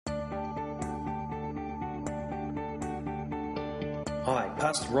Hi,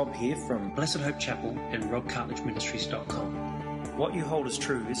 Pastor Rob here from Blessed Hope Chapel and robcartledgeministries.com. What you hold as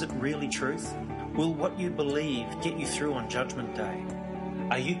true, is it really truth? Will what you believe get you through on Judgment Day?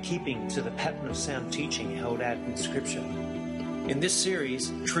 Are you keeping to the pattern of sound teaching held out in Scripture? In this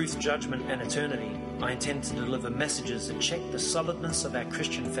series, Truth, Judgment and Eternity, I intend to deliver messages that check the solidness of our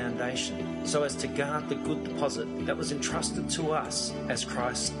Christian foundation so as to guard the good deposit that was entrusted to us as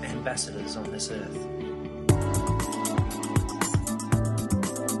Christ's ambassadors on this earth.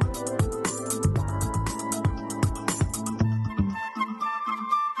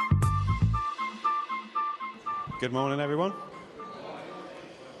 Good morning, everyone.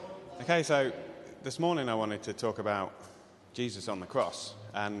 Okay, so this morning I wanted to talk about Jesus on the cross.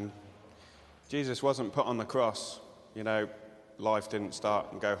 And Jesus wasn't put on the cross, life didn't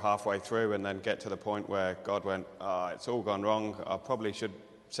start and go halfway through and then get to the point where God went, it's all gone wrong, I probably should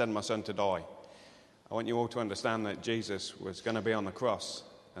send my son to die. I want you all to understand that Jesus was going to be on the cross,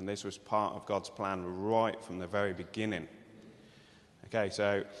 and this was part of God's plan right from the very beginning. Okay,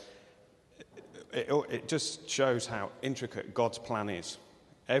 so it just shows how intricate God's plan is.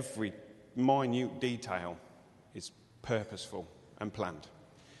 Every minute detail is purposeful and planned.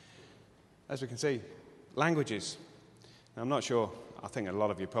 As we can see, languages. Now, I'm not sure, I think a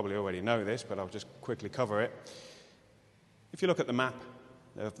lot of you probably already know this, but I'll just quickly cover it. If you look at the map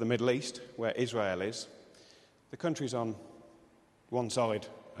of the Middle East, where Israel is, the country's on one side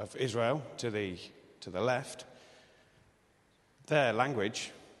of Israel to the left. Their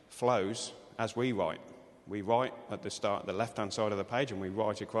language flows as we write. We write at the start, the left-hand side of the page, and we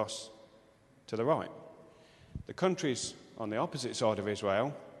write across to the right. The countries on the opposite side of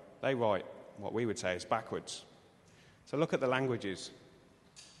Israel, they write what we would say is backwards. So look at the languages.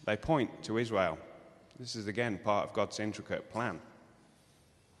 They point to Israel. This is, again, part of God's intricate plan.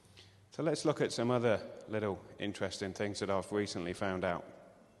 So let's look at some other little interesting things that I've recently found out.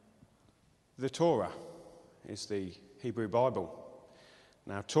 The Torah is the Hebrew Bible.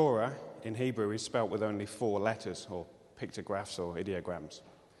 Now, Torah in Hebrew is spelt with only 4 letters, or pictographs or ideograms.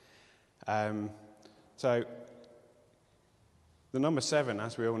 So the number 7,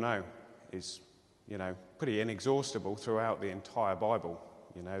 as we all know, is, pretty inexhaustible throughout the entire Bible.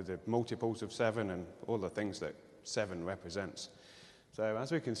 The multiples of 7 and all the things that 7 represents. So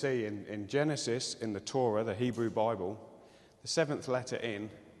as we can see in Genesis, in the Torah, the Hebrew Bible, the 7th letter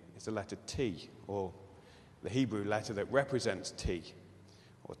in is the letter T, or the Hebrew letter that represents T,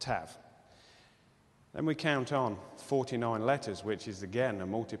 or Tav. Then we count on 49 letters, which is again a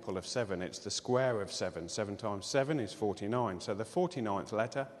multiple of 7. It's the square of 7. 7 times 7 is 49. So the 49th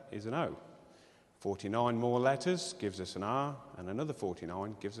letter is an O. 49 more letters gives us an R, and another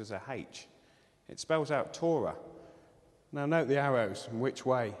 49 gives us a H. It spells out Torah. Now note the arrows and which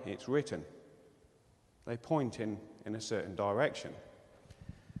way it's written. They point in a certain direction.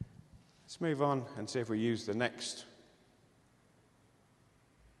 Let's move on and see if we use the next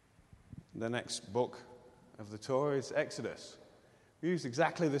book of the Torah is Exodus. We use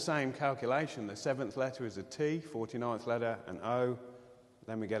exactly the same calculation. The 7th letter is a T, 49th letter an O,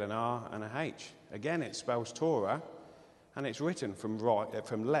 then we get an R and a H. Again, it spells Torah, and it's written from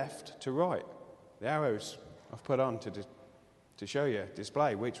left to right. The arrows I've put on to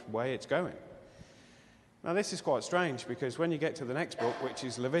display which way it's going. Now, this is quite strange, because when you get to the next book, which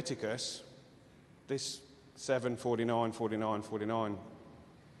is Leviticus, this 7, 49, 49, 49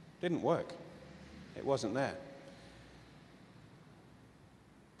 didn't work. It wasn't there.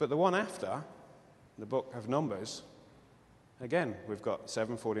 But the one after, the book of Numbers, again, we've got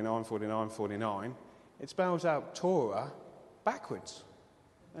 7, 49, 49, 49. It spells out Torah backwards,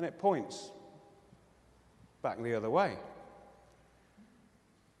 and it points back the other way.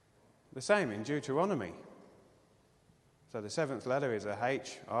 The same in Deuteronomy. So the 7th letter is a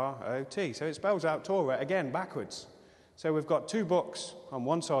H, R, O, T. So it spells out Torah, again, backwards. So we've got 2 books on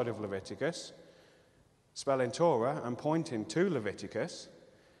one side of Leviticus, spelling Torah and pointing to Leviticus,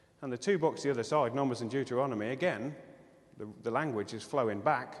 and the 2 books the other side, Numbers and Deuteronomy, again, the language is flowing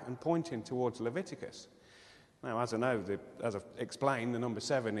back and pointing towards Leviticus. Now, as I've explained, the number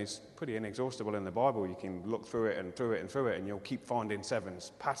 7 is pretty inexhaustible in the Bible. You can look through it and through it and through it, and you'll keep finding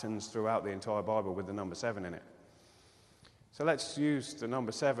 7s, patterns throughout the entire Bible with the number 7 in it. So let's use the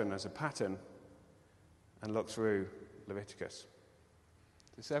number 7 as a pattern and look through Leviticus.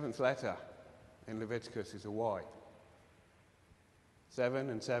 The 7th letter in Leviticus is a Y. 7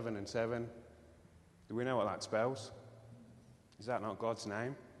 and 7 and 7. Do we know what that spells? Is that not God's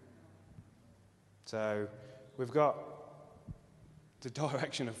name? So we've got the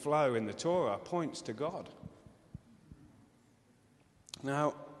direction of flow in the Torah points to God.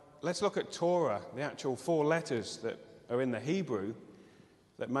 Now, let's look at Torah, the actual 4 letters that are in the Hebrew.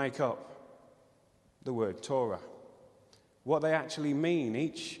 that make up the word Torah. What they actually mean,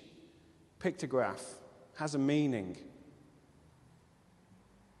 each pictograph has a meaning.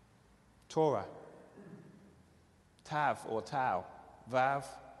 Torah, Tav or Tau, Vav,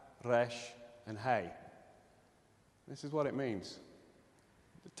 Resh, and Hey. This is what it means.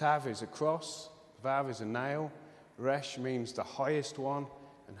 The Tav is a cross, Vav is a nail, Resh means the highest one,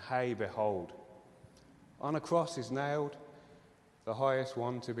 and Hey, behold. On a cross is nailed the highest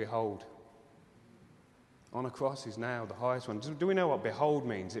one to behold. On a cross is nailed the highest one. Do we know what behold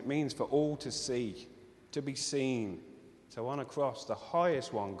means? It means for all to see, to be seen. So on a cross, the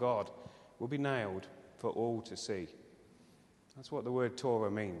highest one, God, will be nailed for all to see. That's what the word Torah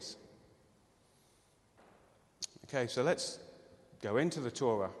means. Okay, so let's go into the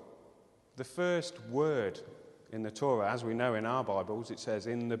Torah. The first word in the Torah, as we know in our Bibles, it says,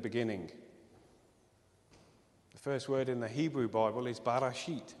 in the beginning. The first word in the Hebrew Bible is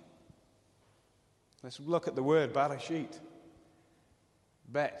Barashit. Let's look at the word Barashit.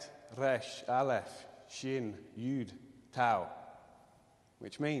 Bet, Resh, Aleph, Shin, Yud, Tau,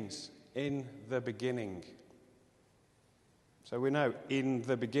 which means in the beginning. So we know in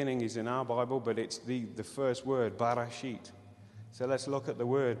the beginning is in our Bible, but it's the first word, Barashit. So let's look at the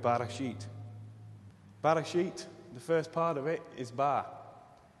word Barashit. Barashit, the first part of it is Bar,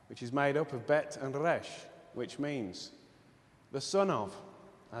 which is made up of Bet and Resh, which means the son of,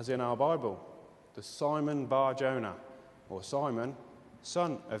 as in our Bible, the Simon Bar Jonah, or Simon,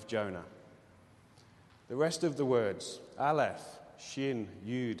 son of Jonah. The rest of the words, Aleph, Shin,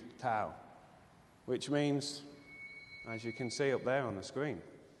 Yud, Tau, which means, as you can see up there on the screen,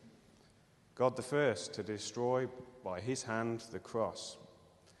 God the first to destroy by his hand the cross.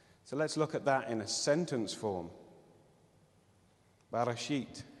 So let's look at that in a sentence form.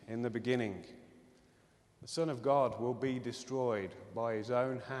 Barashit, in the beginning. The Son of God will be destroyed by his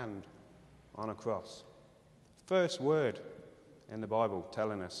own hand on a cross. First word in the Bible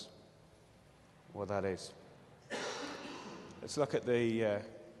telling us what that is. Let's look at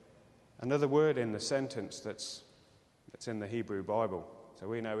another word in the sentence that's in the Hebrew Bible. So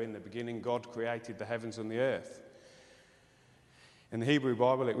we know in the beginning God created the heavens and the earth. In the Hebrew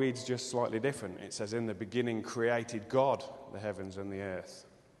Bible it reads just slightly different. It says, in the beginning created God the heavens and the earth.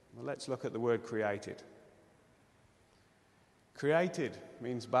 Well, let's look at the word created. Created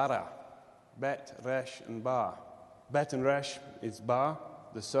means bara, Bet, Resh, and Bar. Bet and Resh is Bar,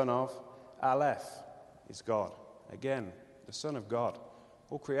 the son of. Aleph is God. Again, the Son of God.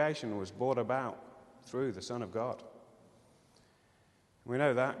 All creation was brought about through the Son of God. We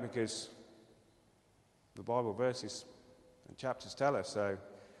know that because the Bible verses and chapters tell us so.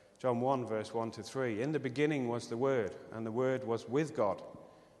 John 1, verse 1 to 3. In the beginning was the Word, and the Word was with God,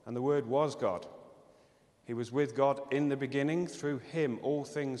 and the Word was God. He was with God in the beginning. Through him all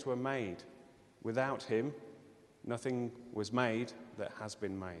things were made. Without him, nothing was made that has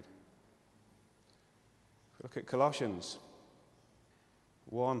been made. Look at Colossians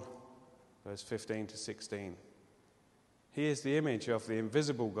 1, verse 15 to 16. He is the image of the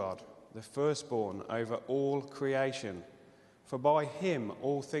invisible God, the firstborn over all creation. For by him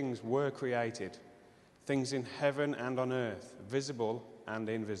all things were created, things in heaven and on earth, visible and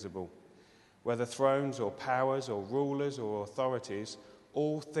invisible. Whether thrones or powers or rulers or authorities,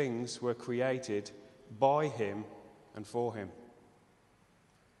 all things were created by him and for him.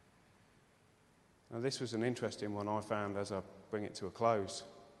 Now, this was an interesting one I found as I bring it to a close.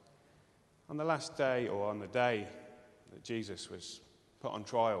 On the last day, or on the day that Jesus was put on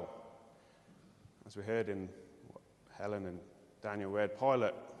trial, as we heard in what Helen and Daniel read,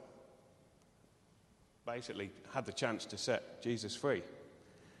 Pilate basically had the chance to set Jesus free.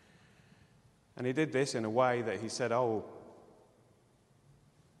 And he did this in a way that he said, I will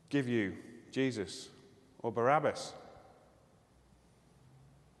give you Jesus or Barabbas.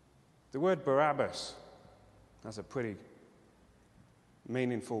 The word Barabbas has a pretty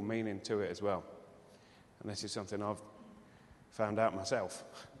meaningful meaning to it as well. And this is something I've found out myself.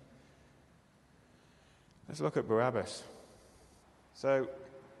 Let's look at Barabbas. So,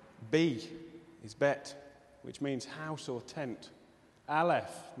 B is Bet, which means house or tent.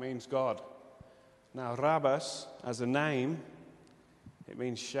 Aleph means God. Now, Rabbas, as a name, it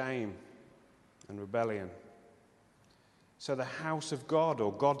means shame and rebellion. So the house of God,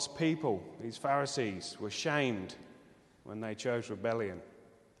 or God's people, these Pharisees, were shamed when they chose rebellion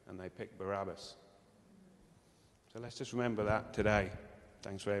and they picked Barabbas. So let's just remember that today.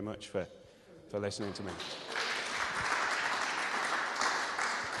 Thanks very much for listening to me.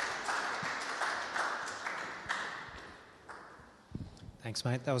 Thanks,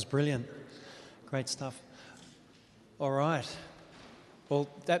 mate. That was brilliant. Great stuff. All right. Well,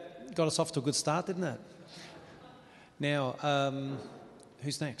 that got us off to a good start, didn't it? Now,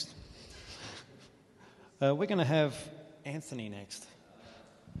 who's next? We're going to have Anthony next.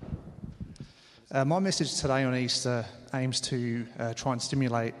 My message today on Easter aims to try and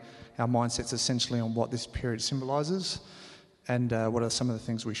stimulate our mindsets essentially on what this period symbolises and what are some of the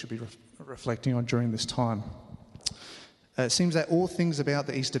things we should be reflecting on during this time. It seems that all things about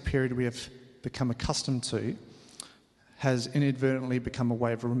the Easter period we have become accustomed to has inadvertently become a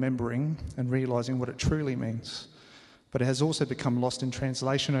way of remembering and realising what it truly means. But it has also become lost in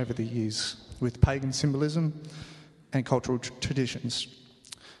translation over the years with pagan symbolism and cultural traditions.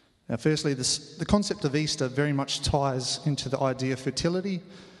 Now, firstly, the concept of Easter very much ties into the idea of fertility,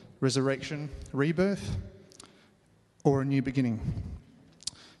 resurrection, rebirth, or a new beginning.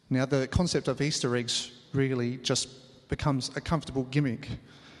 Now, the concept of Easter eggs really just becomes a comfortable gimmick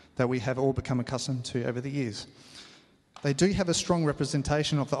that we have all become accustomed to over the years. They do have a strong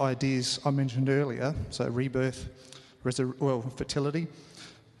representation of the ideas I mentioned earlier, so rebirth, fertility,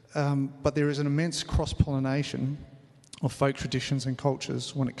 but there is an immense cross-pollination of folk traditions and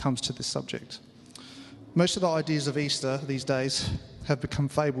cultures when it comes to this subject. Most of the ideas of Easter these days have become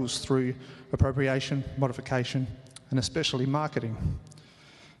fables through appropriation, modification, and especially marketing.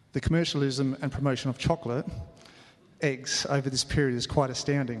 The commercialism and promotion of chocolate, eggs over this period is quite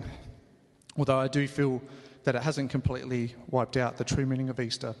astounding, although I do feel that it hasn't completely wiped out the true meaning of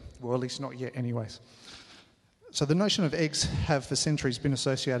Easter, well, at least not yet anyways. So the notion of eggs have for centuries been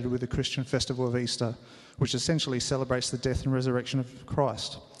associated with the Christian festival of Easter, which essentially celebrates the death and resurrection of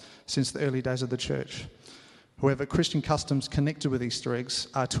Christ since the early days of the church. However, Christian customs connected with Easter eggs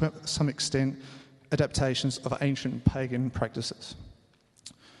are to some extent adaptations of ancient pagan practices.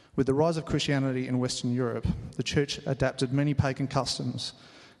 With the rise of Christianity in Western Europe, the church adapted many pagan customs,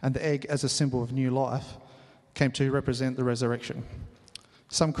 and the egg as a symbol of new life came to represent the resurrection.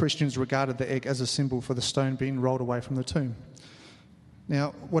 Some Christians regarded the egg as a symbol for the stone being rolled away from the tomb.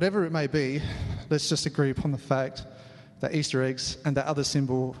 Now, whatever it may be, let's just agree upon the fact that Easter eggs and the other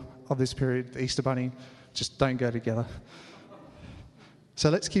symbol of this period, the Easter bunny, just don't go together. So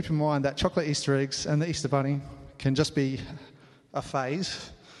let's keep in mind that chocolate Easter eggs and the Easter bunny can just be a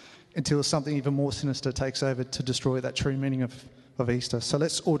phase until something even more sinister takes over to destroy that true meaning of Easter. So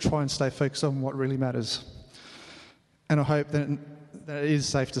let's all try and stay focused on what really matters. And I hope that it is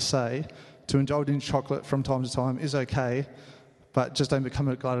safe to say to indulge in chocolate from time to time is okay, but just don't become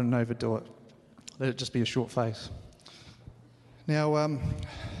a glutton and overdo it. Let it just be a short phase. Now,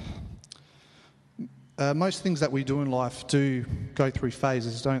 most things that we do in life do go through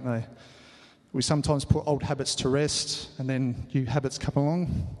phases, don't they? We sometimes put old habits to rest, and then new habits come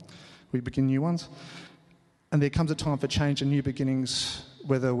along. We begin new ones. And there comes a time for change and new beginnings,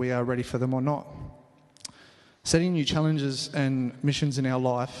 whether we are ready for them or not. Setting new challenges and missions in our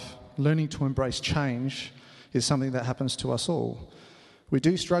life, learning to embrace change, is something that happens to us all. We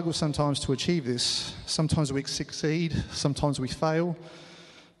do struggle sometimes to achieve this. Sometimes we succeed, sometimes we fail.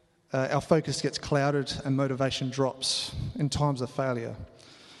 Our focus gets clouded and motivation drops in times of failure.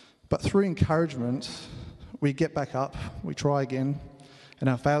 But through encouragement, we get back up, we try again, and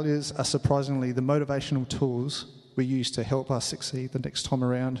our failures are surprisingly the motivational tools we use to help us succeed the next time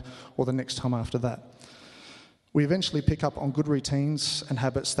around or the next time after that. We eventually pick up on good routines and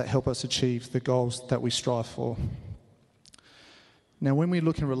habits that help us achieve the goals that we strive for. Now, when we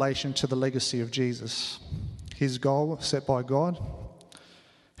look in relation to the legacy of Jesus, his goal set by God,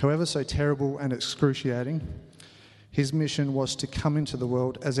 however so terrible and excruciating, his mission was to come into the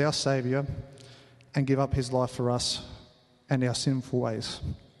world as our Saviour and give up his life for us and our sinful ways.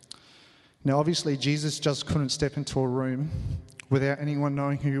 Now, obviously, Jesus just couldn't step into a room without anyone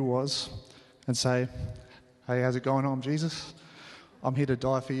knowing who he was and say, "Hey, how's it going on, Jesus? I'm here to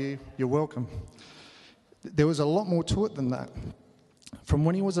die for you. You're welcome." There was a lot more to it than that. From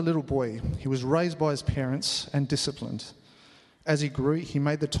when he was a little boy, he was raised by his parents and disciplined. As he grew, he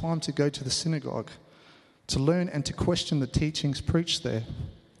made the time to go to the synagogue, to learn and to question the teachings preached there.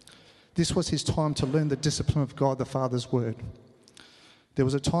 This was his time to learn the discipline of God the Father's word. There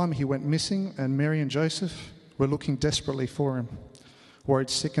was a time he went missing, and Mary and Joseph were looking desperately for him, worried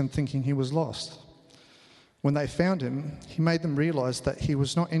sick and thinking he was lost. When they found him, he made them realise that he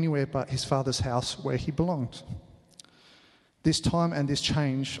was not anywhere but his Father's house where he belonged. This time and this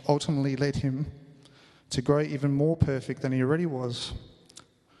change ultimately led him to grow even more perfect than he already was,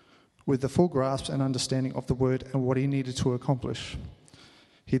 with the full grasp and understanding of the word and what he needed to accomplish.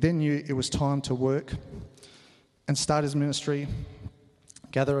 He then knew it was time to work and start his ministry,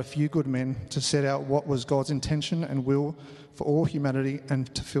 gather a few good men to set out what was God's intention and will for all humanity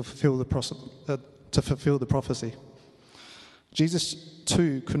and to fulfill the prophecy. Jesus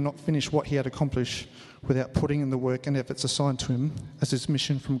too could not finish what he had accomplished without putting in the work and efforts assigned to him as his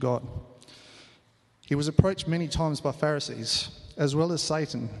mission from God. He was approached many times by Pharisees, as well as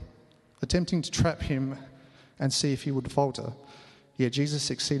Satan, attempting to trap him and see if he would falter. Yet Jesus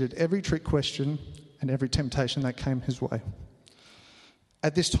succeeded every trick question and every temptation that came his way.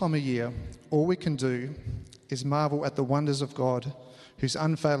 At this time of year, all we can do is marvel at the wonders of God, whose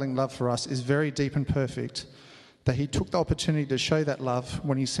unfailing love for us is very deep and perfect, that he took the opportunity to show that love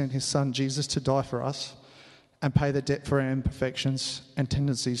when he sent his son Jesus to die for us and pay the debt for our imperfections and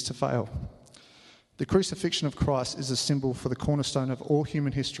tendencies to fail. The crucifixion of Christ is a symbol for the cornerstone of all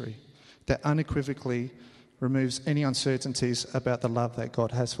human history that unequivocally removes any uncertainties about the love that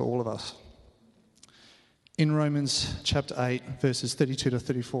God has for all of us. In Romans chapter 8, verses 32 to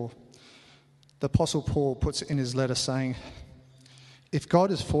 34, the Apostle Paul puts it in his letter saying, "If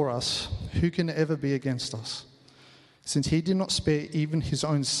God is for us, who can ever be against us? Since he did not spare even his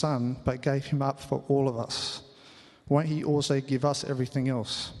own son, but gave him up for all of us, won't he also give us everything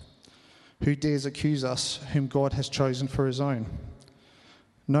else? Who dares accuse us, whom God has chosen for his own?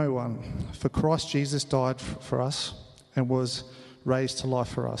 No one, for Christ Jesus died for us and was raised to life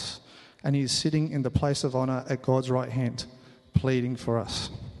for us, and he is sitting in the place of honour at God's right hand, pleading for us."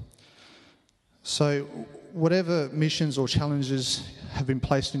 So, whatever missions or challenges have been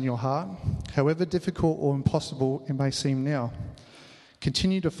placed in your heart, however difficult or impossible it may seem now,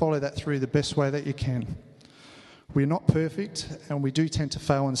 continue to follow that through the best way that you can. We're not perfect, and we do tend to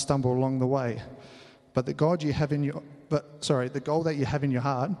fail and stumble along the way. But the goal that you have in your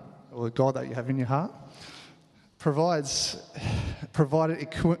heart, or the God that you have in your heart, provided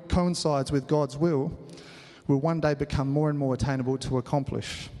it coincides with God's will one day become more and more attainable to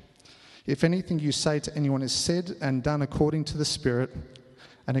accomplish. If anything you say to anyone is said and done according to the Spirit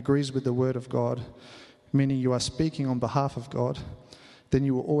and agrees with the Word of God, meaning you are speaking on behalf of God, then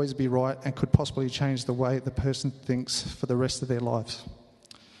you will always be right and could possibly change the way the person thinks for the rest of their lives.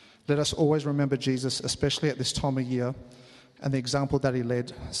 Let us always remember Jesus, especially at this time of year, and the example that he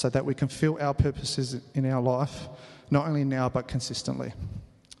led, so that we can feel our purposes in our life, not only now but consistently.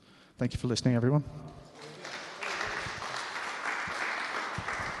 Thank you for listening, everyone.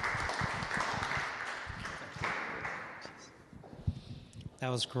 That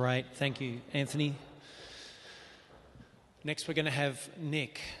was great. Thank you, Anthony. Next, we're going to have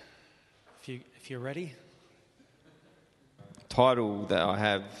Nick, if you're ready. Title that I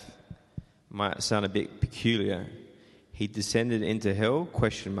have might sound a bit peculiar. He descended into hell, ?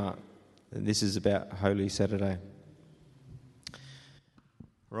 And this is about Holy Saturday.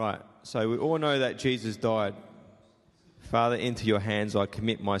 Right, so we all know that Jesus died. Father, into your hands I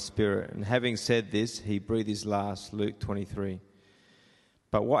commit my spirit. And having said this, he breathed his last, Luke 23.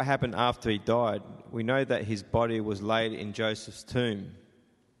 But what happened after he died? We know that his body was laid in Joseph's tomb.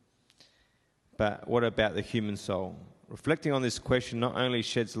 But what about the human soul? Reflecting on this question not only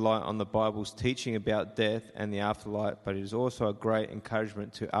sheds light on the Bible's teaching about death and the afterlife, but it is also a great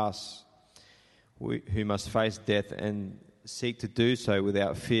encouragement to us who must face death and seek to do so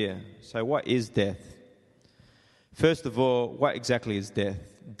without fear. So what is death? First of all, what exactly is death?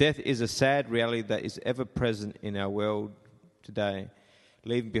 Death is a sad reality that is ever present in our world today,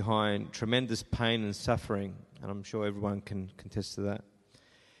 leaving behind tremendous pain and suffering, and I'm sure everyone can contest to that.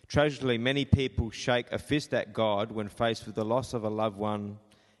 Tragically, many people shake a fist at God when faced with the loss of a loved one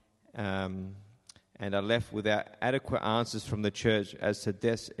and are left without adequate answers from the church as to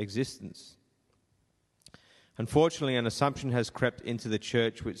death's existence. Unfortunately, an assumption has crept into the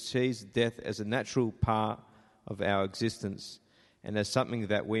church which sees death as a natural part of our existence and as something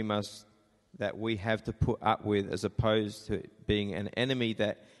that we have to put up with, as opposed to it being an enemy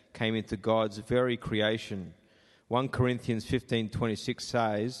that came into God's very creation. 1 Corinthians 15:26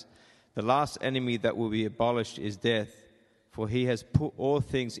 says, "The last enemy that will be abolished is death, for he has put all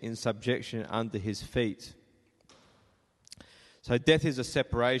things in subjection under his feet." So death is a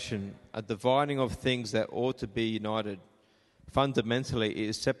separation, a dividing of things that ought to be united. Fundamentally, it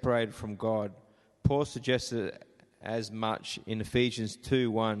is separated from God. Paul suggested as much in Ephesians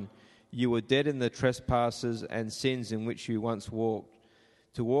 2:1. "You were dead in the trespasses and sins in which you once walked."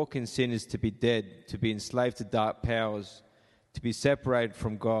 To walk in sin is to be dead, to be enslaved to dark powers, to be separated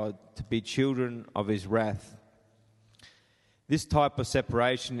from God, to be children of his wrath. This type of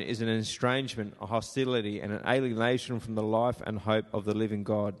separation is an estrangement, a hostility, and an alienation from the life and hope of the living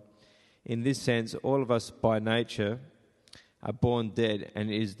God. In this sense, all of us by nature are born dead,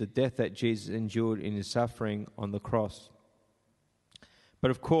 and it is the death that Jesus endured in his suffering on the cross. But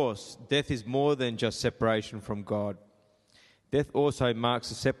of course, death is more than just separation from God. Death also marks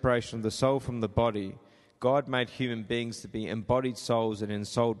the separation of the soul from the body. God made human beings to be embodied souls and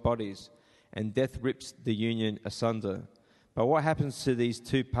ensouled bodies, and death rips the union asunder. But what happens to these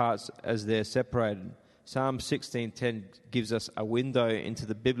two parts as they're separated? Psalm 16:10 gives us a window into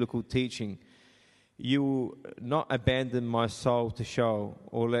the biblical teaching. You will not abandon my soul to Sheol,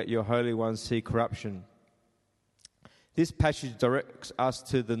 or let your Holy One see corruption. This passage directs us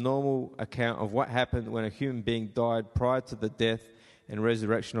to the normal account of what happened when a human being died prior to the death and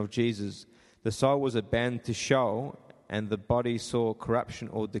resurrection of Jesus. The soul was abandoned to Sheol, and the body saw corruption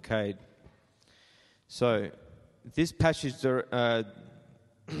or decayed. So, this passage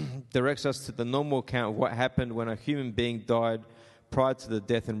directs us to the normal account of what happened when a human being died prior to the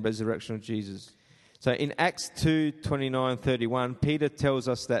death and resurrection of Jesus. So in Acts 2:29-31, Peter tells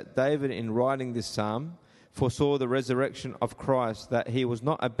us that David, in writing this psalm, foresaw the resurrection of Christ, that he was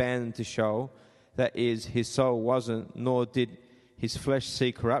not abandoned to Sheol, that is, his soul wasn't, nor did his flesh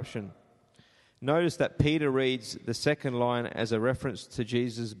see corruption. Notice that Peter reads the second line as a reference to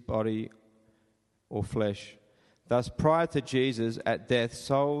Jesus' body or flesh. Thus, prior to Jesus, at death,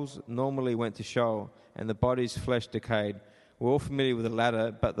 souls normally went to Sheol, and the body's flesh decayed. We're all familiar with the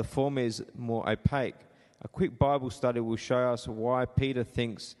latter, but the former is more opaque. A quick Bible study will show us why Peter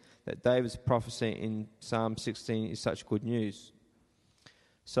thinks that David's prophecy in Psalm 16 is such good news.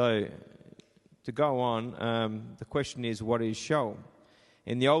 So, to go on, the question is, what is Sheol?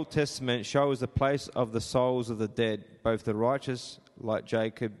 In the Old Testament, Sheol is the place of the souls of the dead, both the righteous, like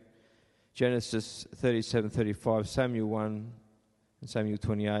Jacob, Genesis 37:35, Samuel 1 and Samuel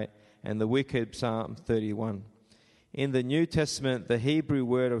 28, and the wicked, Psalm 31. In the New Testament, the Hebrew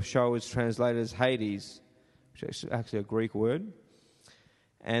word of Sheol is translated as Hades, which is actually a Greek word.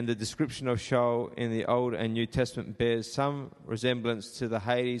 And the description of Sheol in the Old and New Testament bears some resemblance to the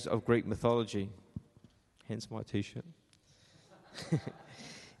Hades of Greek mythology. Hence my t-shirt.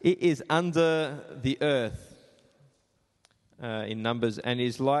 It is under the earth in Numbers, and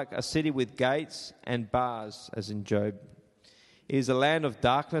is like a city with gates and bars, as in Job. It is a land of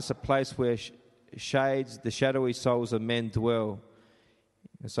darkness, a place where shades, the shadowy souls of men dwell.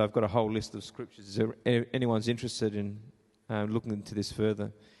 And so I've got a whole list of scriptures. If anyone's interested in looking into this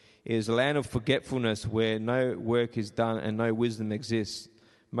further. It is a land of forgetfulness where no work is done and no wisdom exists.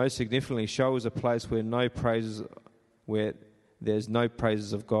 Most significantly, Sheol is a place where there's no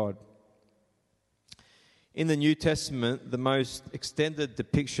praises of God. In the New Testament, the most extended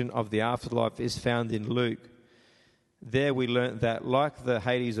depiction of the afterlife is found in Luke. There we learnt that, like the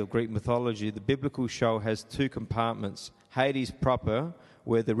Hades of Greek mythology, the biblical Sheol has two compartments. Hades proper,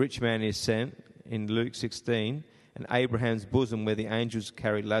 where the rich man is sent, in Luke 16, and Abraham's bosom, where the angels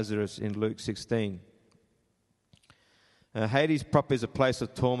carry Lazarus, in Luke 16. Hades proper is a place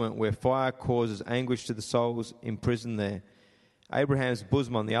of torment where fire causes anguish to the souls imprisoned there. Abraham's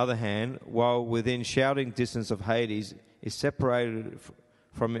bosom, on the other hand, while within shouting distance of Hades, is separated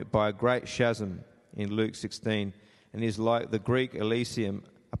from it by a great chasm, in Luke 16, and is like the Greek Elysium,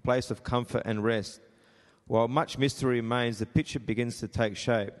 a place of comfort and rest. While much mystery remains, the picture begins to take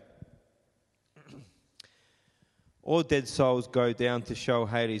shape. All dead souls go down to Sheol,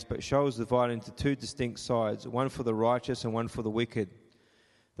 Hades, but Sheol is divided into two distinct sides, one for the righteous and one for the wicked.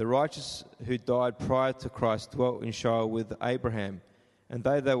 The righteous who died prior to Christ dwelt in Sheol with Abraham, and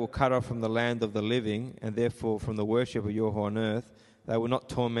though they were cut off from the land of the living, and therefore from the worship of Yahweh on earth, they were not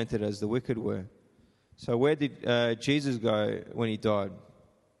tormented as the wicked were. So where did Jesus go when he died?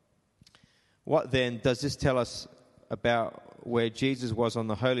 What then does this tell us about where Jesus was on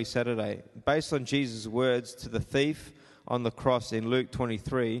the Holy Saturday? Based on Jesus' words to the thief on the cross in Luke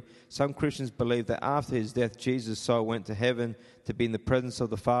 23, some Christians believe that after his death, Jesus' soul went to heaven to be in the presence of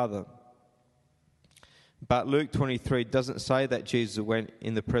the Father. But Luke 23 doesn't say that Jesus went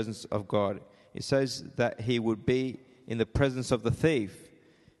in the presence of God. It says that he would be in the presence of the thief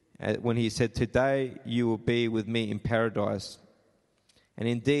when he said, "Today you will be with me in paradise." And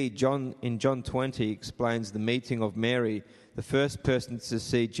indeed, in John 20 explains the meeting of Mary, the first person to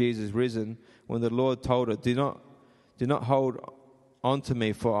see Jesus risen, when the Lord told her, Do not hold on to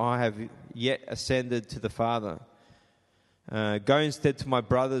me, for I have yet ascended to the Father. Go instead to my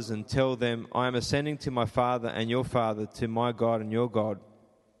brothers and tell them, I am ascending to my Father and your Father, to my God and your God.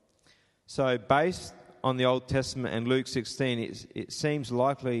 So based on the Old Testament and Luke 16, it seems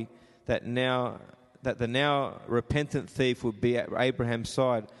likely that the now repentant thief would be at Abraham's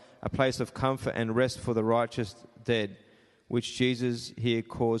side, a place of comfort and rest for the righteous dead, which Jesus here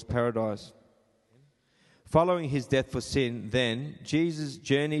calls paradise. Following his death for sin, then, Jesus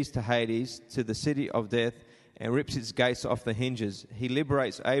journeys to Hades, to the city of death, and rips its gates off the hinges. He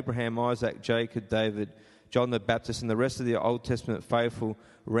liberates Abraham, Isaac, Jacob, David, John the Baptist, and the rest of the Old Testament faithful,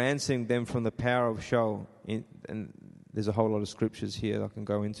 ransoming them from the power of Sheol. And there's a whole lot of scriptures here that I can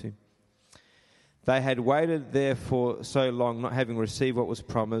go into. They had waited there for so long, not having received what was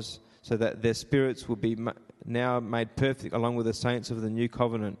promised, so that their spirits would be now made perfect along with the saints of the new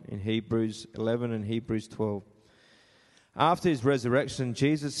covenant in Hebrews 11 and Hebrews 12. After his resurrection,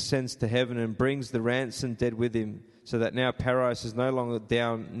 Jesus ascends to heaven and brings the ransomed dead with him, so that now paradise is no longer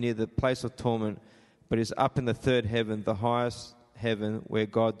down near the place of torment, but is up in the third heaven, the highest heaven where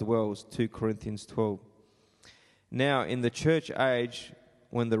God dwells, 2 Corinthians 12. Now, in the church age,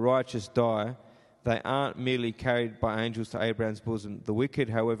 when the righteous die, they aren't merely carried by angels to Abraham's bosom. The wicked,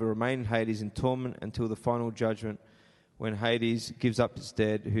 however, remain in Hades in torment until the final judgment, when Hades gives up its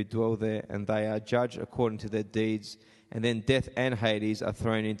dead who dwell there, and they are judged according to their deeds. And then death and Hades are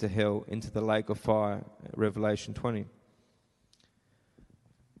thrown into hell, into the lake of fire, Revelation 20.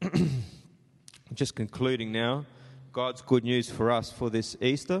 Just concluding now, God's good news for us for this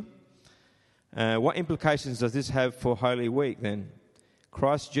Easter. What implications does this have for Holy Week then?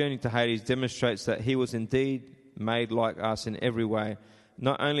 Christ's journey to Hades demonstrates that he was indeed made like us in every way.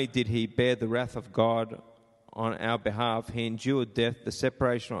 Not only did he bear the wrath of God on our behalf, he endured death, the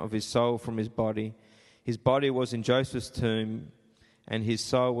separation of his soul from his body. His body was in Joseph's tomb, and his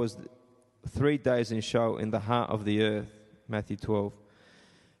soul was 3 days in Sheol in the heart of the earth, Matthew 12.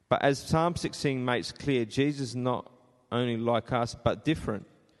 But as Psalm 16 makes clear, Jesus is not only like us, but different.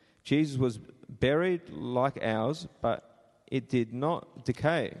 Jesus was buried like ours, but it did not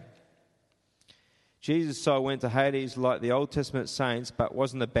decay. Jesus' soul went to Hades like the Old Testament saints, but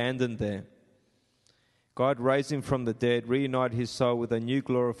wasn't abandoned there. God raised him from the dead, reunited his soul with a new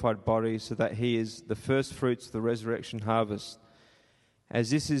glorified body, so that he is the first fruits of the resurrection harvest. As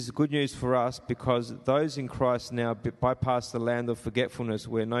this is good news for us, because those in Christ now bypass the land of forgetfulness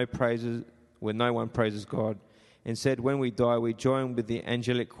where no one praises God. Instead, when we die, we join with the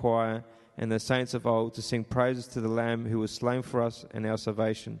angelic choir and the saints of old to sing praises to the Lamb who was slain for us and our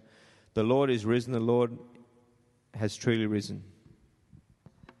salvation. The Lord is risen, the Lord has truly risen.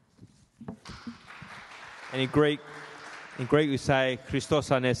 And in Greek we say, Christos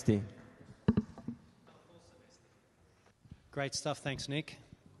Anesti. Great stuff, thanks Nick.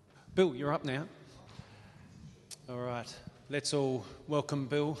 Bill, you're up now. All right, let's all welcome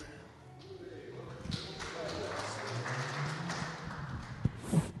Bill.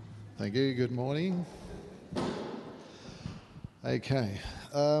 Thank you. Good morning. Okay.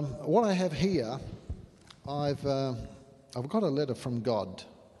 What I have here, I've got a letter from God.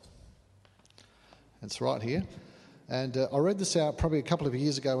 It's right here, and I read this out probably a couple of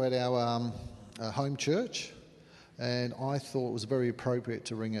years ago at our home church, and I thought it was very appropriate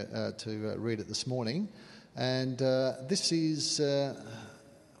to read it this morning. And this is, I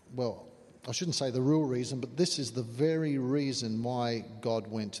shouldn't say the real reason, but this is the very reason why God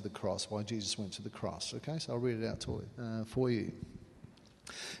went to the cross, why Jesus went to the cross. Okay, so I'll read it out for you.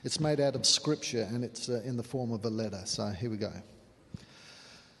 It's made out of scripture, and it's in the form of a letter. So here we go.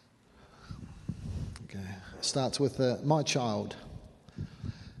 Okay, it starts with, my child,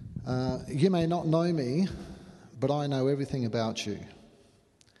 you may not know me, but I know everything about you.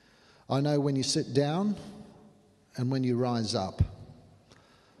 I know when you sit down and when you rise up.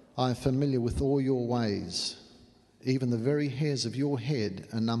 I am familiar with all your ways. Even the very hairs of your head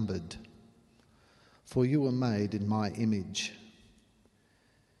are numbered. For you were made in my image.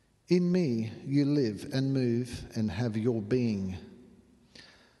 In me you live and move and have your being.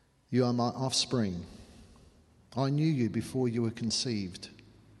 You are my offspring. I knew you before you were conceived.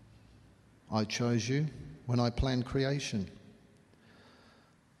 I chose you when I planned creation.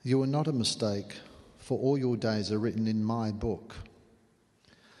 You are not a mistake, for all your days are written in my book.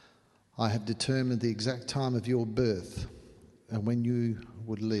 I have determined the exact time of your birth and when you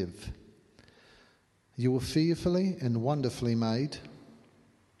would live. You were fearfully and wonderfully made.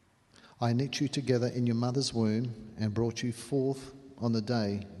 I knit you together in your mother's womb and brought you forth on the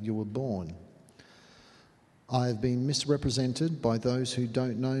day you were born. I have been misrepresented by those who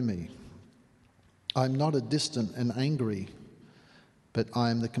don't know me. I am not a distant and angry, but I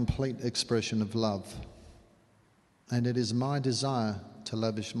am the complete expression of love. And it is my desire to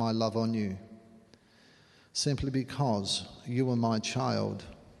lavish my love on you, simply because you are my child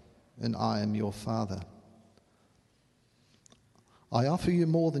and I am your father. I offer you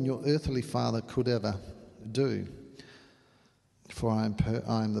more than your earthly father could ever do, for I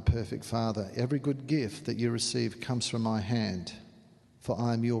am the perfect father. Every good gift that you receive comes from my hand, for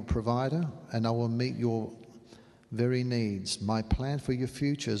I am your provider and I will meet your very needs. My plan for your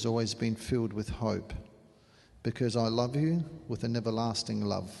future has always been filled with hope, because I love you with an everlasting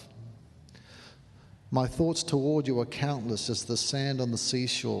love. My thoughts toward you are countless as the sand on the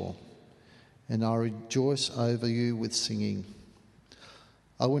seashore, and I rejoice over you with singing.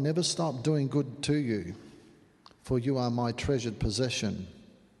 I will never stop doing good to you, for you are my treasured possession.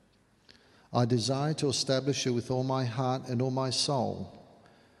 I desire to establish you with all my heart and all my soul,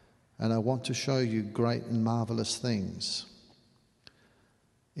 and I want to show you great and marvelous things.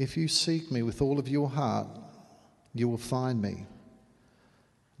 If you seek me with all of your heart, you will find me.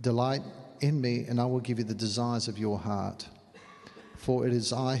 Delight in me, and I will give you the desires of your heart. For it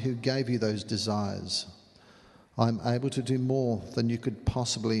is I who gave you those desires. I am able to do more than you could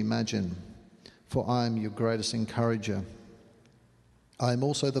possibly imagine, for I am your greatest encourager. I am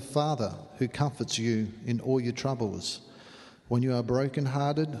also the Father who comforts you in all your troubles. When you are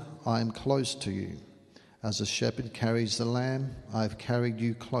brokenhearted, I am close to you. As a shepherd carries the lamb, I have carried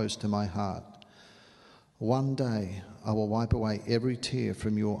you close to my heart. One day I will wipe away every tear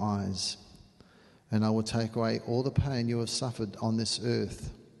from your eyes, and I will take away all the pain you have suffered on this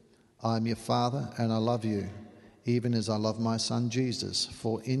earth. I am your Father, and I love you, even as I love my Son Jesus,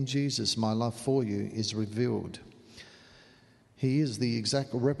 for in Jesus my love for you is revealed. He is the exact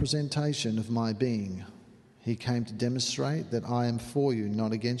representation of my being. He came to demonstrate that I am for you,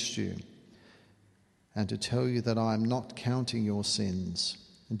 not against you, and to tell you that I am not counting your sins.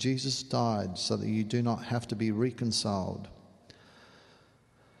 And Jesus died so that you do not have to be reconciled.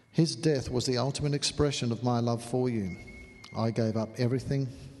 His death was the ultimate expression of my love for you. I gave up everything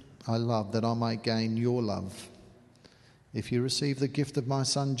I love that I might gain your love. If you receive the gift of my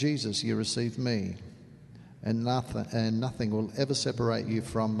Son Jesus, you receive me, and nothing will ever separate you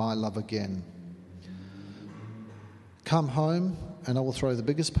from my love again. Come home, and I will throw the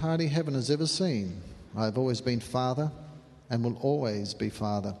biggest party heaven has ever seen. I have always been Father and will always be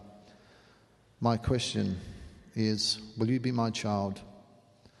Father. My question is, will you be my child?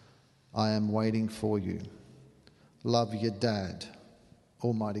 I am waiting for you. Love your dad,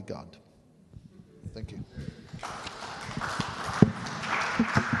 Almighty God. Thank you.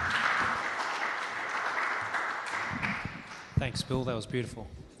 Thanks, Bill. That was beautiful.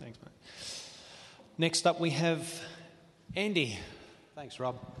 Thanks, mate. Next up, we have Andy. Thanks,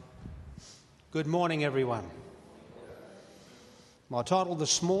 Rob. Good morning, everyone. My title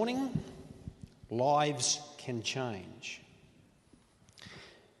this morning, Lives Can Change.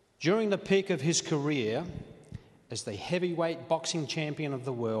 During the peak of his career as the heavyweight boxing champion of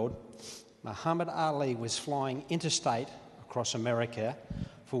the world, Muhammad Ali was flying interstate across America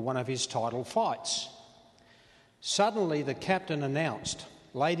for one of his title fights. Suddenly, the captain announced,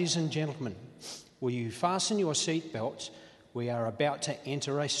 "Ladies and gentlemen, will you fasten your seatbelts? We are about to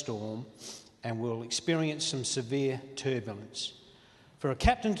enter a storm and will experience some severe turbulence." For a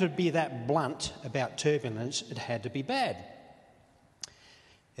captain to be that blunt about turbulence, it had to be bad.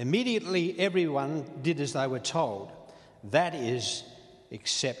 Immediately, everyone did as they were told. That is,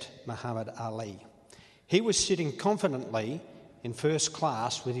 except Muhammad Ali. He was sitting confidently in first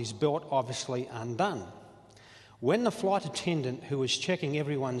class with his belt obviously undone. When the flight attendant who was checking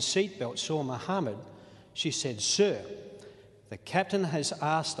everyone's seatbelt saw Muhammad, she said, "Sir, the captain has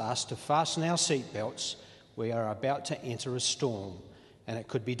asked us to fasten our seatbelts. We are about to enter a storm, and it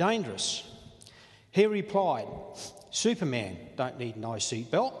could be dangerous." He replied, "Superman don't need no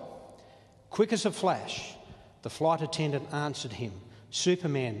seatbelt." Quick as a flash, the flight attendant answered him,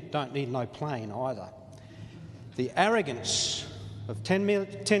 "Superman don't need no plane either." The arrogance of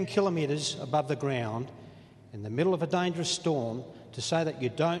 10 kilometres above the ground in the middle of a dangerous storm to say that you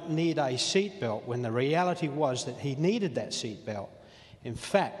don't need a seatbelt when the reality was that he needed that seatbelt. In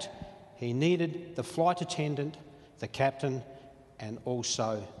fact, he needed the flight attendant, the captain, and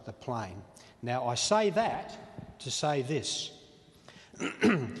also the plane. Now, I say that to say this.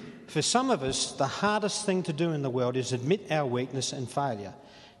 For some of us, the hardest thing to do in the world is admit our weakness and failure.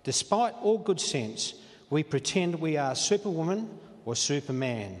 Despite all good sense, we pretend we are Superwoman or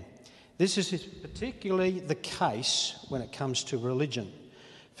Superman. This is particularly the case when it comes to religion.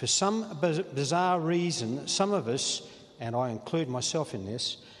 For some bizarre reason, some of us, and I include myself in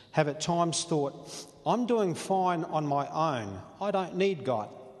this, have at times thought, "I'm doing fine on my own. I don't need God."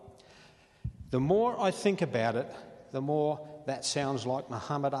 The more I think about it, the more that sounds like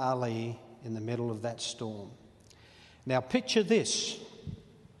Muhammad Ali in the middle of that storm. Now picture this.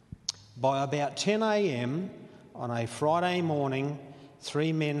 By about 10 a.m. on a Friday morning,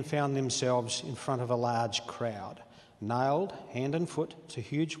 3 men found themselves in front of a large crowd, nailed hand and foot to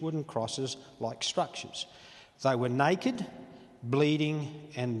huge wooden crosses like structures. They were naked, bleeding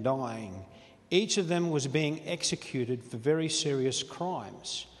and dying. Each of them was being executed for very serious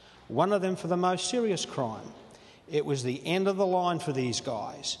crimes, one of them for the most serious crime. It was the end of the line for these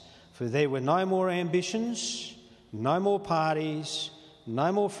guys. For there were no more ambitions, no more parties,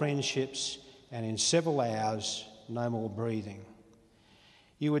 no more friendships, and in several hours, no more breathing.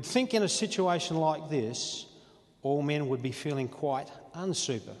 You would think in a situation like this, all men would be feeling quite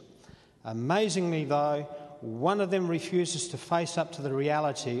unsuper. Amazingly, though, one of them refuses to face up to the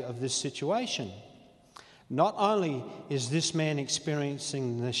reality of this situation. Not only is this man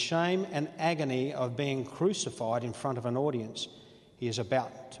experiencing the shame and agony of being crucified in front of an audience, he is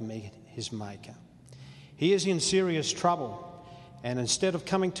about to meet his Maker. He is in serious trouble, and instead of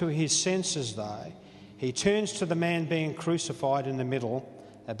coming to his senses, though, he turns to the man being crucified in the middle,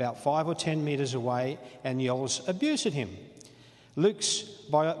 about 5 or 10 metres away, and yells abuse at him. Luke's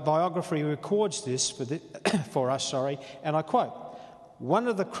biography records this for us, and I quote, "One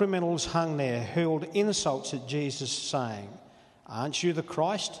of the criminals hung there hurled insults at Jesus, saying, 'Aren't you the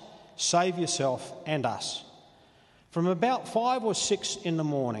Christ? Save yourself and us.' From about 5 or 6 in the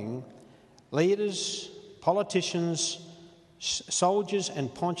morning, leaders, politicians, soldiers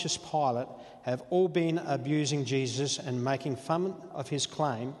and Pontius Pilate have all been abusing Jesus and making fun of his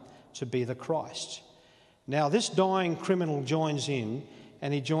claim to be the Christ. Now this dying criminal joins in,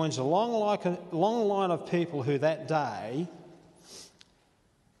 and he joins a long line of people who that day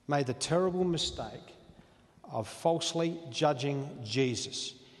made the terrible mistake of falsely judging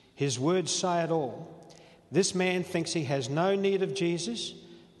Jesus. His words say it all. This man thinks he has no need of Jesus.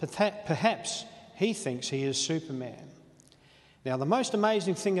 Perhaps he thinks he is Superman. Now, the most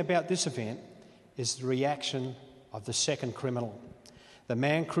amazing thing about this event is the reaction of the second criminal, the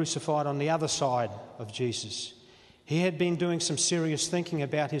man crucified on the other side of Jesus. He had been doing some serious thinking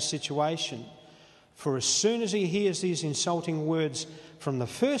about his situation, for as soon as he hears these insulting words from the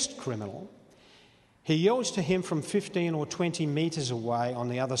first criminal, he yells to him from 15 or 20 metres away on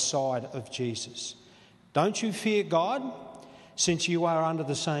the other side of Jesus, "Don't you fear God, since you are under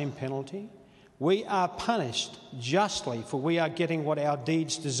the same penalty? We are punished justly, for we are getting what our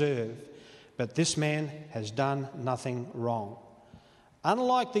deeds deserve, but this man has done nothing wrong."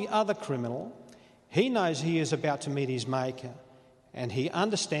 Unlike the other criminal, he knows he is about to meet his Maker, and he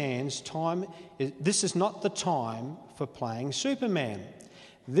understands this is not the time for playing Superman.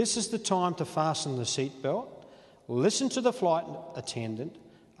 This is the time to fasten the seatbelt, listen to the flight attendant,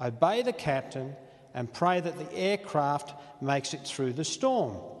 obey the captain, and pray that the aircraft makes it through the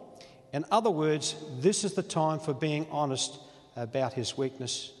storm. In other words, this is the time for being honest about his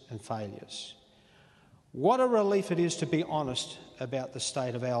weakness and failures. What a relief it is to be honest about the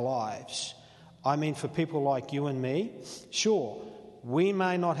state of our lives. I mean, for people like you and me, sure, we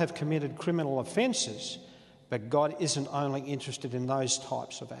may not have committed criminal offences, but God isn't only interested in those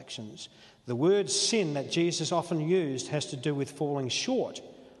types of actions. The word sin that Jesus often used has to do with falling short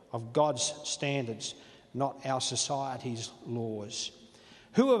of God's standards, not our society's laws.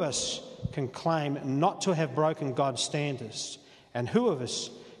 Who of us can claim not to have broken God's standards? And who of us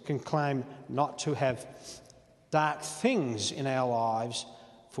can claim not to have dark things in our lives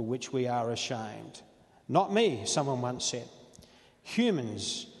for which we are ashamed? Not me, someone once said.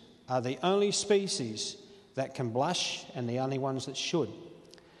 Humans are the only species that can blush and the only ones that should.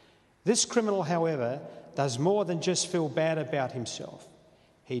 This criminal, however, does more than just feel bad about himself.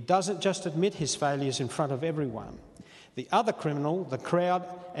 He doesn't just admit his failures in front of everyone. The other criminal, the crowd,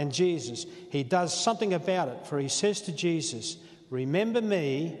 and Jesus, he does something about it, for he says to Jesus, "Remember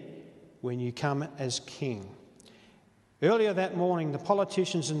me when you come as king." Earlier that morning, the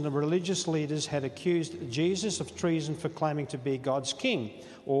politicians and the religious leaders had accused Jesus of treason for claiming to be God's king,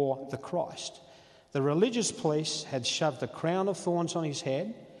 or the Christ. The religious police had shoved a crown of thorns on his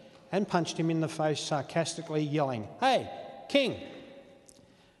head and punched him in the face, sarcastically yelling, "Hey, king!"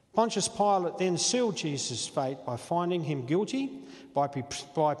 Pontius Pilate then sealed Jesus' fate by finding him guilty, by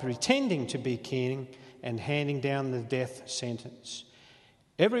pretending to be king, and handing down the death sentence.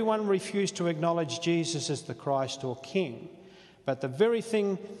 Everyone refused to acknowledge Jesus as the Christ or king, but the very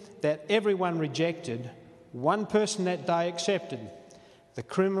thing that everyone rejected, one person that day accepted. The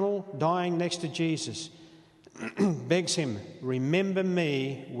criminal dying next to Jesus begs him, "Remember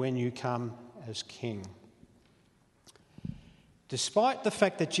me when you come as king." Despite the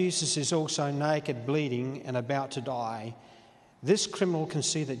fact that Jesus is also naked, bleeding, and about to die, this criminal can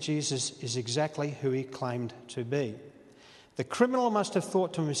see that Jesus is exactly who he claimed to be. The criminal must have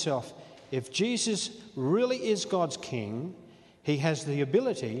thought to himself, if Jesus really is God's king, he has the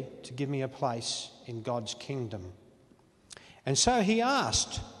ability to give me a place in God's kingdom. And so he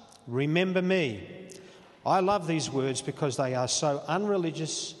asked, "Remember me." I love these words because they are so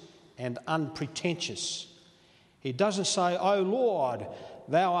unreligious and unpretentious. He doesn't say, "Oh Lord,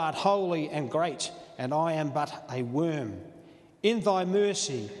 thou art holy and great, and I am but a worm." In thy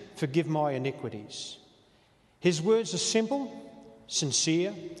mercy, forgive my iniquities. His words are simple,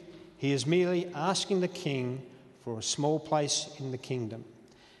 sincere. He is merely asking the king for a small place in the kingdom.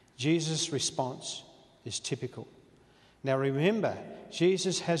 Jesus' response is typical. Now remember,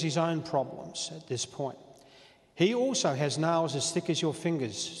 Jesus has his own problems at this point. He also has nails as thick as your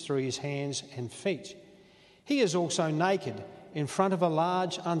fingers through his hands and feet. He is also naked in front of a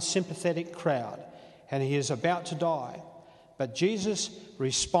large, unsympathetic crowd, and he is about to die. But Jesus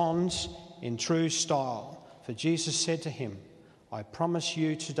responds in true style, for Jesus said to him, I promise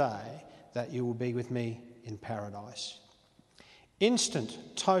you today that you will be with me in paradise. Instant,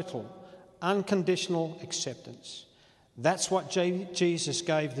 total, unconditional acceptance. That's what Jesus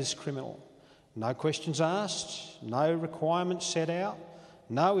gave this criminal. No questions asked, no requirements set out,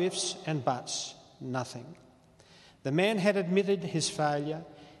 no ifs and buts, nothing. The man had admitted his failure,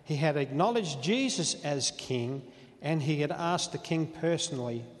 he had acknowledged Jesus as king, and he had asked the king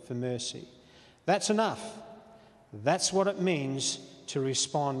personally for mercy. That's enough. That's what it means to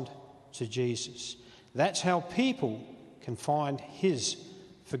respond to Jesus. That's how people can find his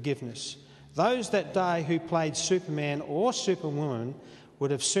forgiveness. Those that day who played Superman or Superwoman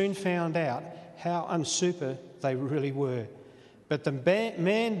would have soon found out how unsuper they really were. But the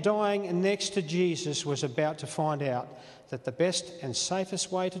man dying next to Jesus was about to find out that the best and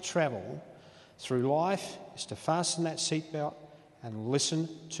safest way to travel through life is to fasten that seatbelt and listen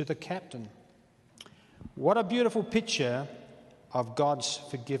to the captain. What a beautiful picture of God's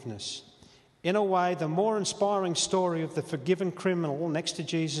forgiveness. In a way, the more inspiring story of the forgiven criminal next to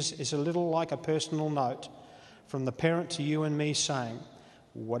Jesus is a little like a personal note from the parent to you and me saying,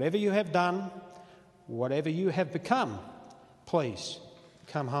 whatever you have done, whatever you have become, please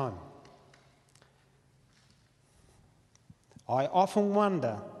come home. I often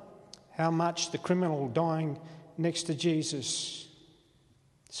wonder how much the criminal dying next to Jesus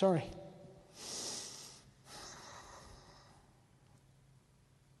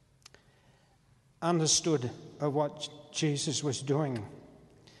understood of what Jesus was doing.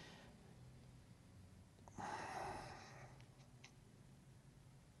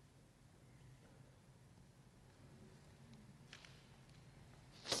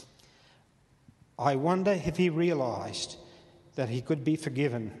 I wonder if he realised that he could be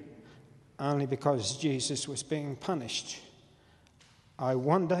forgiven only because Jesus was being punished. I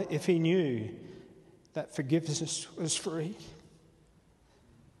wonder if he knew that forgiveness was free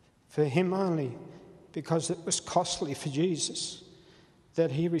for him only because it was costly for Jesus,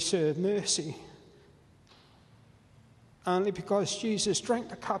 that he reserved mercy only because Jesus drank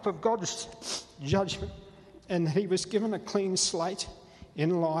the cup of God's judgment and that he was given a clean slate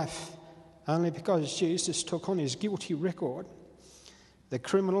in life only because Jesus took on his guilty record. The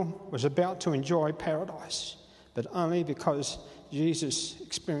criminal was about to enjoy paradise, but only because Jesus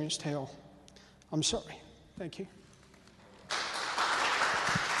experienced hell. I'm sorry. Thank you.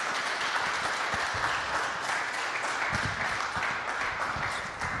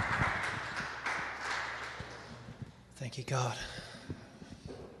 Thank you, God.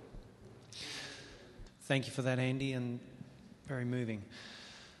 Thank you for that, Andy, and very moving.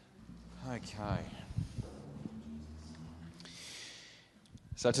 Okay.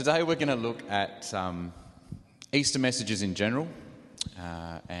 So today we're going to look at Easter messages in general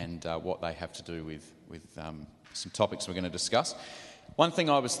and what they have to do with some topics we're going to discuss. One thing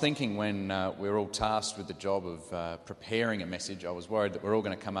I was thinking when we were all tasked with the job of preparing a message, I was worried that we're all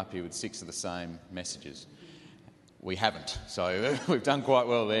going to come up here with 6 of the same messages. We haven't, so we've done quite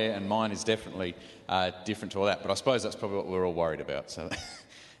well there, and mine is definitely different to all that, but I suppose that's probably what we're all worried about, so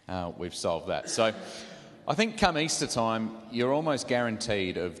we've solved that. So I think come Easter time, you're almost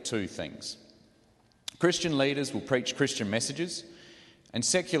guaranteed of 2 things. Christian leaders will preach Christian messages, and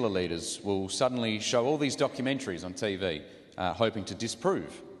secular leaders will suddenly show all these documentaries on TV, hoping to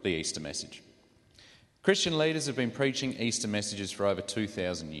disprove the Easter message. Christian leaders have been preaching Easter messages for over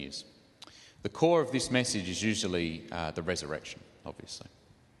 2,000 years. The core of this message is usually the resurrection, obviously.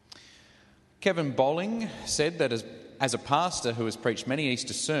 Kevin Bowling said that as a pastor who has preached many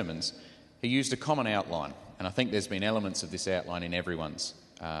Easter sermons, he used a common outline, and I think there's been elements of this outline in everyone's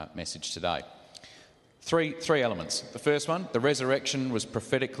message today. Three elements. The first one, the resurrection was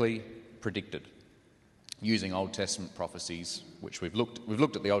prophetically predicted using Old Testament prophecies, which we've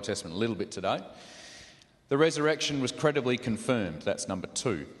looked at the Old Testament a little bit today. The resurrection was credibly confirmed. That's number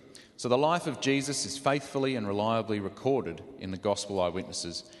 2. So the life of Jesus is faithfully and reliably recorded in the gospel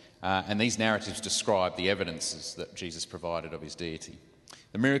eyewitnesses, and these narratives describe the evidences that Jesus provided of his deity.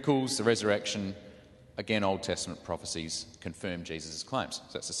 The miracles, the resurrection, again, Old Testament prophecies confirm Jesus' claims.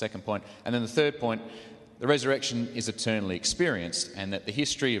 So that's the second point. And then the third point, the resurrection is eternally experienced and that the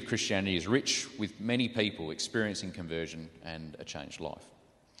history of Christianity is rich with many people experiencing conversion and a changed life.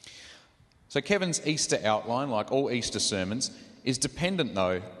 So Kevin's Easter outline, like all Easter sermons, is dependent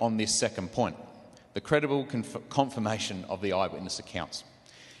though on this second point, the credible confirmation of the eyewitness accounts.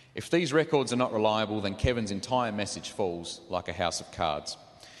 If these records are not reliable, then Kevin's entire message falls like a house of cards.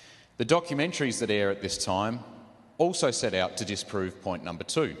 The documentaries that air at this time also set out to disprove point number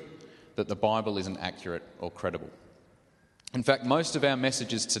 2, that the Bible isn't accurate or credible. In fact, most of our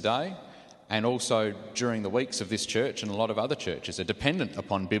messages today, and also during the weeks of this church and a lot of other churches, are dependent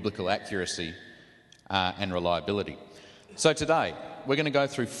upon biblical accuracy and reliability. So today, we're going to go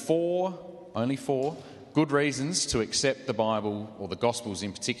through only four, good reasons to accept the Bible, or the Gospels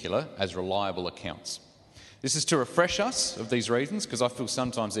in particular, as reliable accounts. This is to refresh us of these reasons, because I feel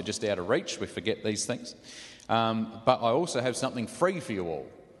sometimes they're just out of reach. We forget these things. But I also have something free for you all.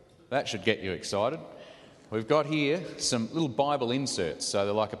 That should get you excited. We've got here some little Bible inserts. So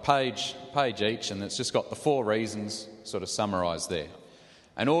they're like a page each, and it's just got the 4 reasons sort of summarised there.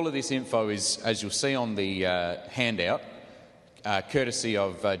 And all of this info is, as you'll see on the handout, courtesy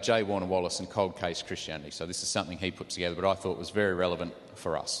of J. Warner Wallace and Cold Case Christianity. So this is something he put together, but I thought was very relevant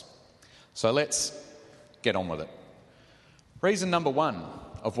for us. So let's get on with it. Reason number 1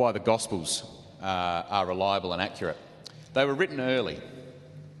 of why the Gospels are reliable and accurate. They were written early.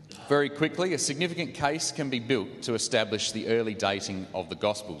 Very quickly, a significant case can be built to establish the early dating of the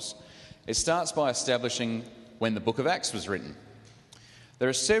Gospels. It starts by establishing when the book of Acts was written. There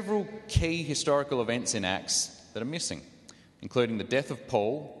are several key historical events in Acts that are missing, including the death of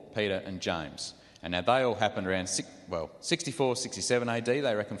Paul, Peter and James. And now they all happened around 64, 67 AD,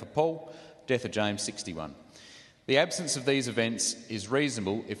 they reckon, for Paul, death of James, 61. The absence of these events is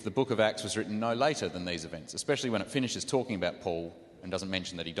reasonable if the book of Acts was written no later than these events, especially when it finishes talking about Paul and doesn't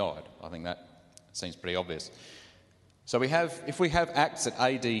mention that he died. I think that seems pretty obvious. So if we have Acts at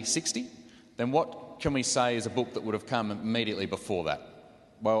AD 60, then what can we say is a book that would have come immediately before that?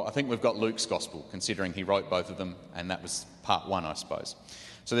 Well, I think we've got Luke's Gospel, considering he wrote both of them, and that was part 1, I suppose.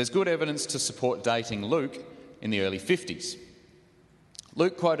 So there's good evidence to support dating Luke in the early 50s.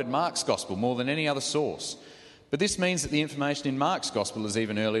 Luke quoted Mark's Gospel more than any other source, but this means that the information in Mark's Gospel is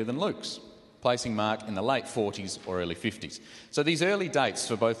even earlier than Luke's, placing Mark in the late 40s or early 50s. So these early dates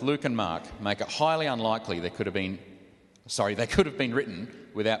for both Luke and Mark make it highly unlikely they could have been written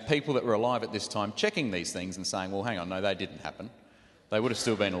without people that were alive at this time checking these things and saying, well, hang on, no, they didn't happen. They would have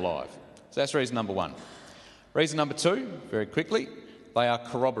still been alive. So that's reason number 1. Reason number 2, very quickly, they are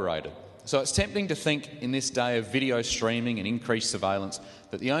corroborated. So it's tempting to think in this day of video streaming and increased surveillance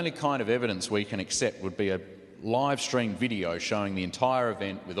that the only kind of evidence we can accept would be a live stream video showing the entire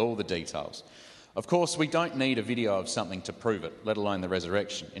event with all the details. Of course, we don't need a video of something to prove it, let alone the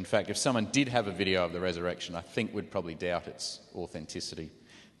resurrection. In fact, if someone did have a video of the resurrection, I think we'd probably doubt its authenticity,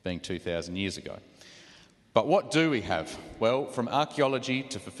 being 2,000 years ago. But what do we have? Well, from archaeology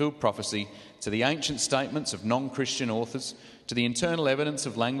to fulfilled prophecy, to the ancient statements of non-Christian authors, to the internal evidence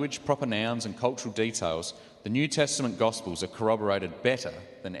of language, proper nouns and cultural details, the New Testament Gospels are corroborated better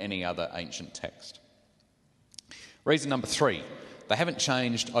than any other ancient text. Reason number 3, they haven't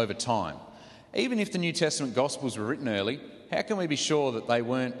changed over time. Even if the New Testament Gospels were written early, how can we be sure that they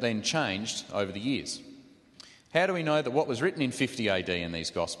weren't then changed over the years? How do we know that what was written in 50 AD in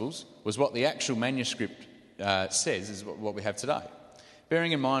these Gospels was what the actual manuscript says is what we have today?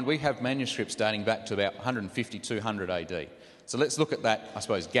 Bearing in mind, we have manuscripts dating back to about 150, 200 AD. So let's look at that, I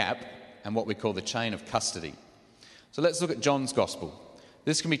suppose, gap and what we call the chain of custody. So let's look at John's Gospel.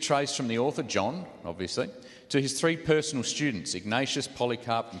 This can be traced from the author, John, obviously, to his 3 personal students, Ignatius,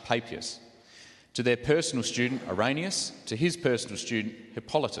 Polycarp and Papias, to their personal student, Irenaeus, to his personal student,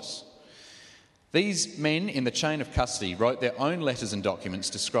 Hippolytus. These men in the chain of custody wrote their own letters and documents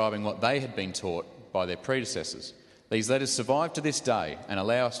describing what they had been taught by their predecessors. These letters survive to this day and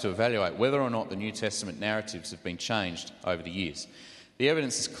allow us to evaluate whether or not the New Testament narratives have been changed over the years. The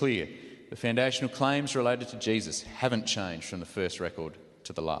evidence is clear. The foundational claims related to Jesus haven't changed from the first record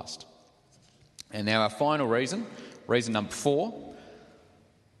to the last. And now our final reason number 4,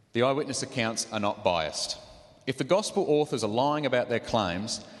 the eyewitness accounts are not biased. If the gospel authors are lying about their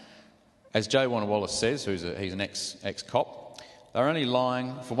claims, as J. Warner Wallace says, he's an ex-cop, they're only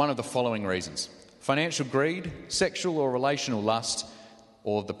lying for one of the following reasons: financial greed, sexual or relational lust,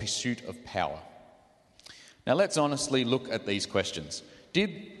 or the pursuit of power. Now let's honestly look at these questions.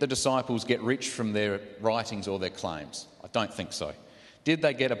 Did the disciples get rich from their writings or their claims? I don't think so. Did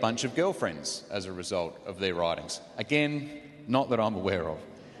they get a bunch of girlfriends as a result of their writings? Again, not that I'm aware of.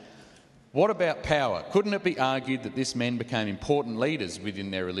 What about power? Couldn't it be argued that these men became important leaders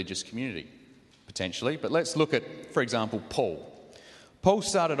within their religious community? potentially, but let's look at, for example, Paul. Paul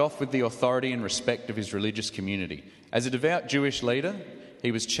started off with the authority and respect of his religious community. As a devout Jewish leader,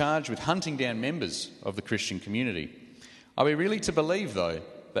 he was charged with hunting down members of the Christian community. Are we really to believe, though,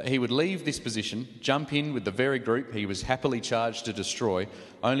 that he would leave this position, jump in with the very group he was happily charged to destroy,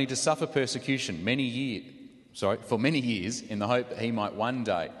 only to suffer persecution for many years in the hope that he might one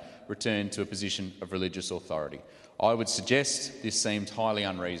day return to a position of religious authority? I would suggest this seemed highly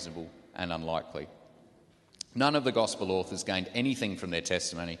unreasonable and unlikely. None of the gospel authors gained anything from their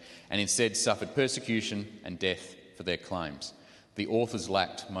testimony and instead suffered persecution and death for their claims. The authors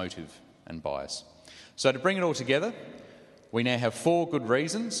lacked motive and bias. So to bring it all together, we now have 4 good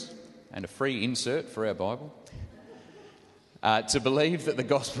reasons and a free insert for our Bible to believe that the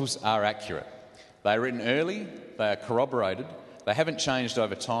Gospels are accurate. They are written early, they are corroborated, they haven't changed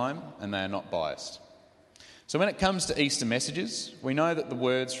over time, and they are not biased. So when it comes to Easter messages, we know that the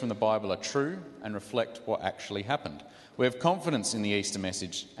words from the Bible are true and reflect what actually happened. We have confidence in the Easter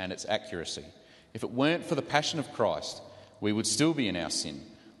message and its accuracy. If it weren't for the passion of Christ, we would still be in our sin.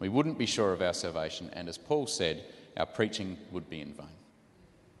 We wouldn't be sure of our salvation, and as Paul said, our preaching would be in vain.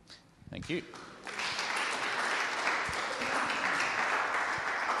 Thank you.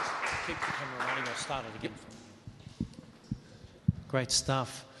 Keep the camera running. I'll start it again. Great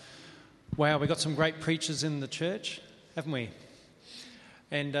stuff. Wow, we've got some great preachers in the church, haven't we?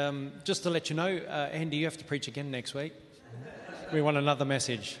 And just to let you know, Andy, you have to preach again next week. We want another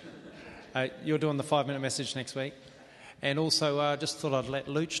message. You're doing the 5-minute message next week. And also, just thought I'd let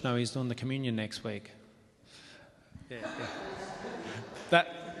Luch know he's doing the communion next week. Yeah.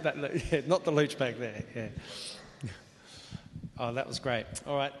 That not the Luch back there, yeah. Oh, that was great.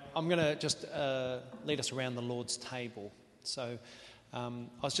 All right, I'm going to just lead us around the Lord's table. So I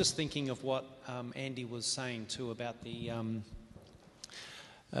was just thinking of what Andy was saying too about the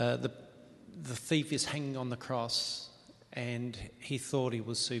thief is hanging on the cross, and he thought he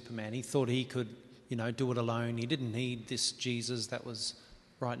was Superman. He thought he could, do it alone. He didn't need this Jesus that was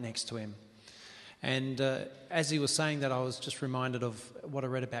right next to him. And as he was saying that, I was just reminded of what I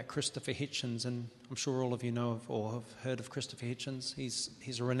read about Christopher Hitchens, and I'm sure all of you know of or have heard of Christopher Hitchens.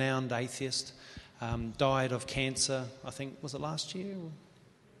 He's a renowned atheist, died of cancer, I think, was it last year? Or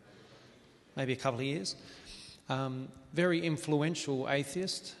maybe a couple of years. Very influential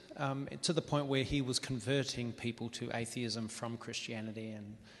atheist, to the point where he was converting people to atheism from Christianity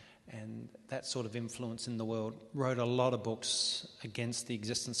and that sort of influence in the world. Wrote a lot of books against the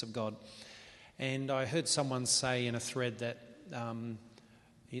existence of God. And I heard someone say in a thread that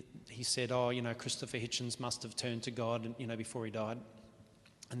he said, Christopher Hitchens must have turned to God, before he died.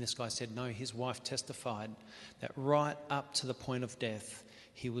 And this guy said, no, his wife testified that right up to the point of death,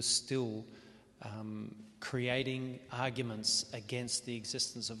 he was still creating arguments against the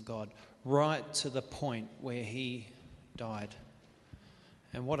existence of God, right to the point where he died.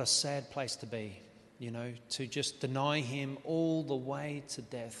 And what a sad place to be. To just deny him all the way to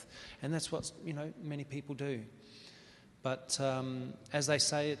death. And that's what, many people do. But as they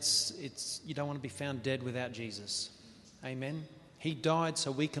say, it's you don't want to be found dead without Jesus. Amen? He died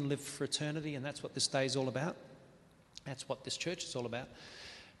so we can live for eternity, and that's what this day is all about. That's what this church is all about.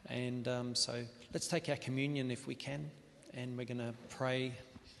 And so let's take our communion if we can, and we're going to pray.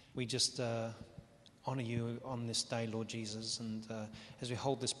 We just honour you on this day, Lord Jesus, and as we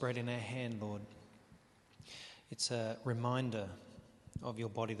hold this bread in our hand, Lord, it's a reminder of your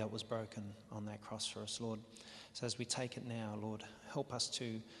body that was broken on that cross for us, Lord. So as we take it now, Lord, help us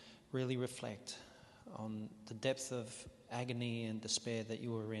to really reflect on the depth of agony and despair that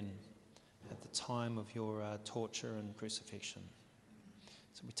you were in at the time of your torture and crucifixion.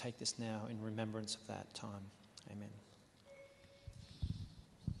 So we take this now in remembrance of that time. Amen.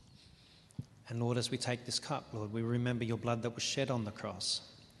 And Lord, as we take this cup, Lord, we remember your blood that was shed on the cross,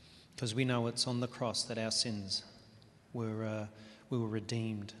 because we know it's on the cross that our sins we were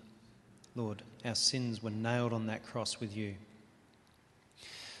redeemed. Lord, our sins were nailed on that cross with you.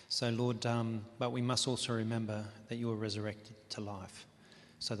 So Lord, but we must also remember that you were resurrected to life,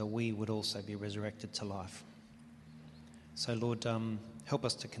 so that we would also be resurrected to life. So Lord, help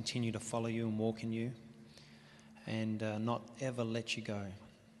us to continue to follow you and walk in you, and not ever let you go,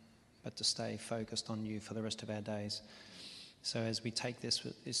 but to stay focused on you for the rest of our days. So as we take this,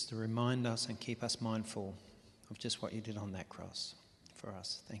 it's to remind us and keep us mindful of just what you did on that cross for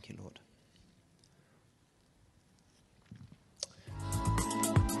us. Thank you, Lord.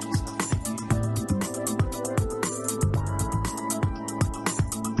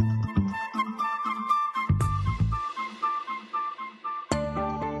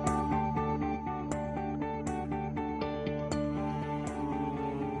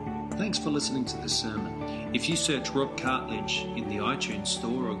 Thanks for listening to this sermon. If you search Rob Cartledge in the iTunes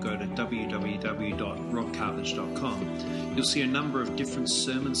store or go to www.robcartledge.com, you'll see a number of different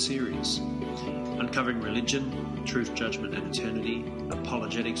sermon series: Uncovering Religion, Truth, Judgment and Eternity,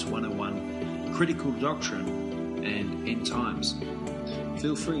 Apologetics 101, Critical Doctrine, and End Times.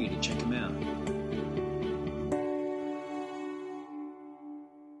 Feel free to check them out.